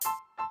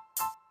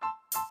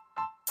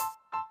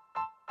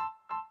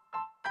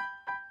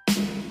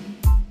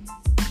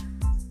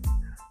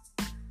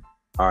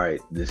All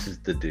right, this is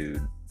the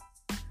dude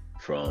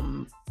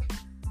from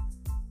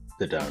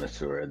the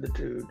Dinosaur and the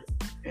Dude,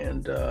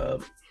 and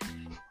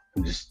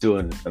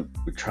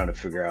we're trying to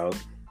figure out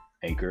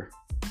Anchor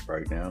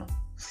right now.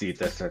 See if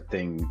that's our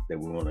thing that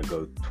we want to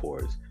go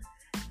towards,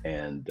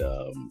 and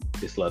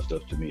it's left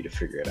up to me to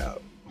figure it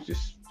out. It's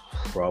just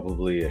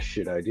probably a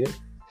shit idea,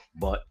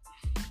 but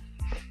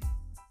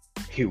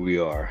here we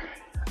are.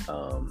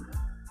 Or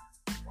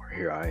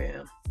here I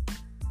am,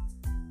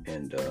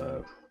 and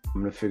I'm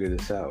gonna figure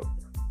this out.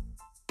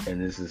 And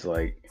this is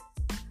like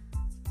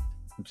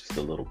just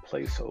a little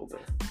placeholder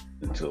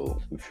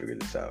until we figure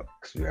this out,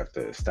 because we have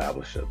to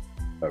establish a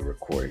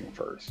recording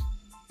first.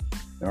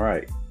 All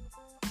right.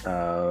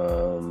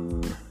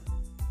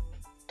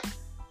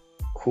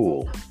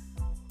 Cool.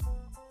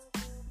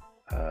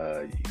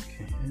 I'm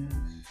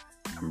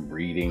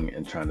reading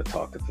and trying to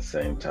talk at the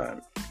same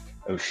time.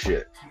 Oh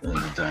shit, and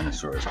the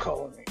dinosaur is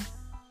calling me.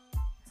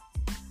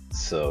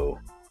 So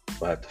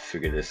I'll have to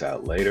figure this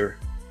out later.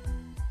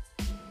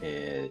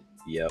 And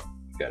yep,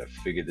 gotta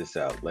figure this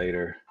out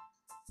later,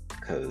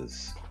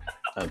 because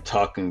I'm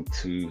talking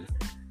to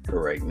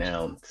her right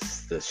now.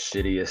 It's the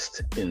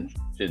shittiest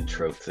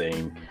intro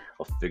thing.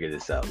 I'll figure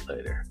this out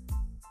later.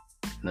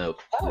 Nope,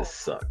 this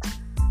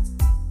sucks.